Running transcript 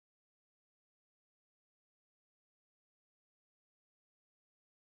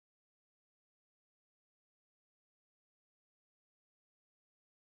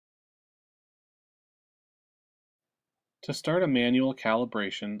To start a manual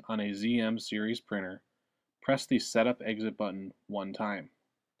calibration on a ZM series printer, press the Setup Exit button one time.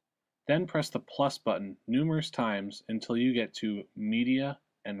 Then press the plus button numerous times until you get to Media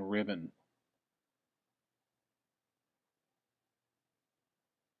and Ribbon.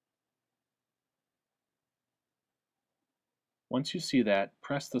 Once you see that,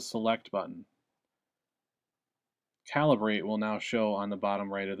 press the Select button. Calibrate will now show on the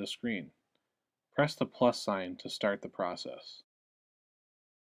bottom right of the screen. Press the plus sign to start the process.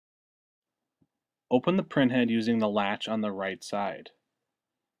 Open the printhead using the latch on the right side.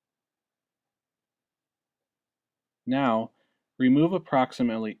 Now, remove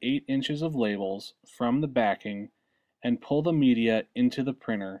approximately 8 inches of labels from the backing and pull the media into the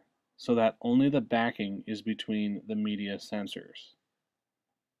printer so that only the backing is between the media sensors.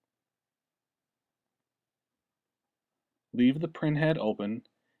 Leave the printhead open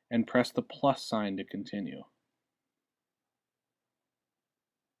and press the plus sign to continue.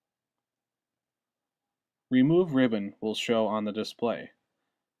 Remove ribbon will show on the display.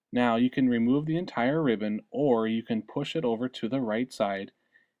 Now you can remove the entire ribbon, or you can push it over to the right side,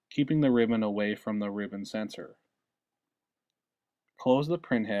 keeping the ribbon away from the ribbon sensor. Close the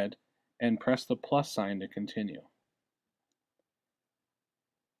printhead and press the plus sign to continue.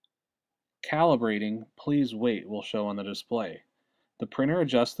 Calibrating, please wait will show on the display. The printer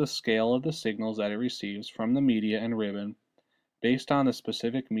adjusts the scale of the signals that it receives from the media and ribbon based on the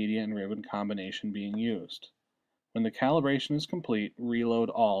specific media and ribbon combination being used. When the calibration is complete, Reload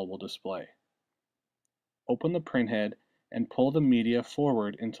All will display. Open the printhead and pull the media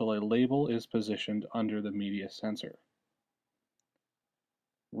forward until a label is positioned under the media sensor.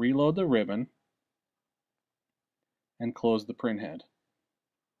 Reload the ribbon and close the printhead.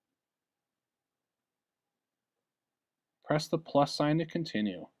 Press the plus sign to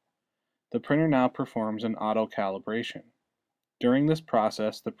continue. The printer now performs an auto calibration. During this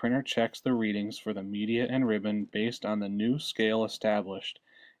process, the printer checks the readings for the media and ribbon based on the new scale established.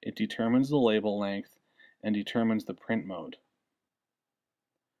 It determines the label length and determines the print mode.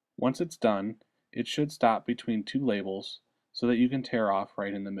 Once it's done, it should stop between two labels so that you can tear off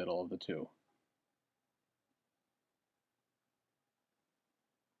right in the middle of the two.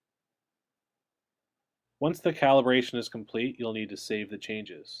 Once the calibration is complete, you'll need to save the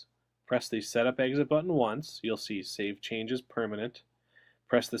changes. Press the Setup Exit button once, you'll see Save Changes Permanent.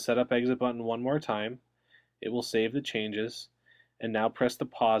 Press the Setup Exit button one more time, it will save the changes, and now press the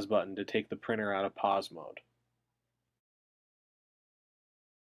Pause button to take the printer out of pause mode.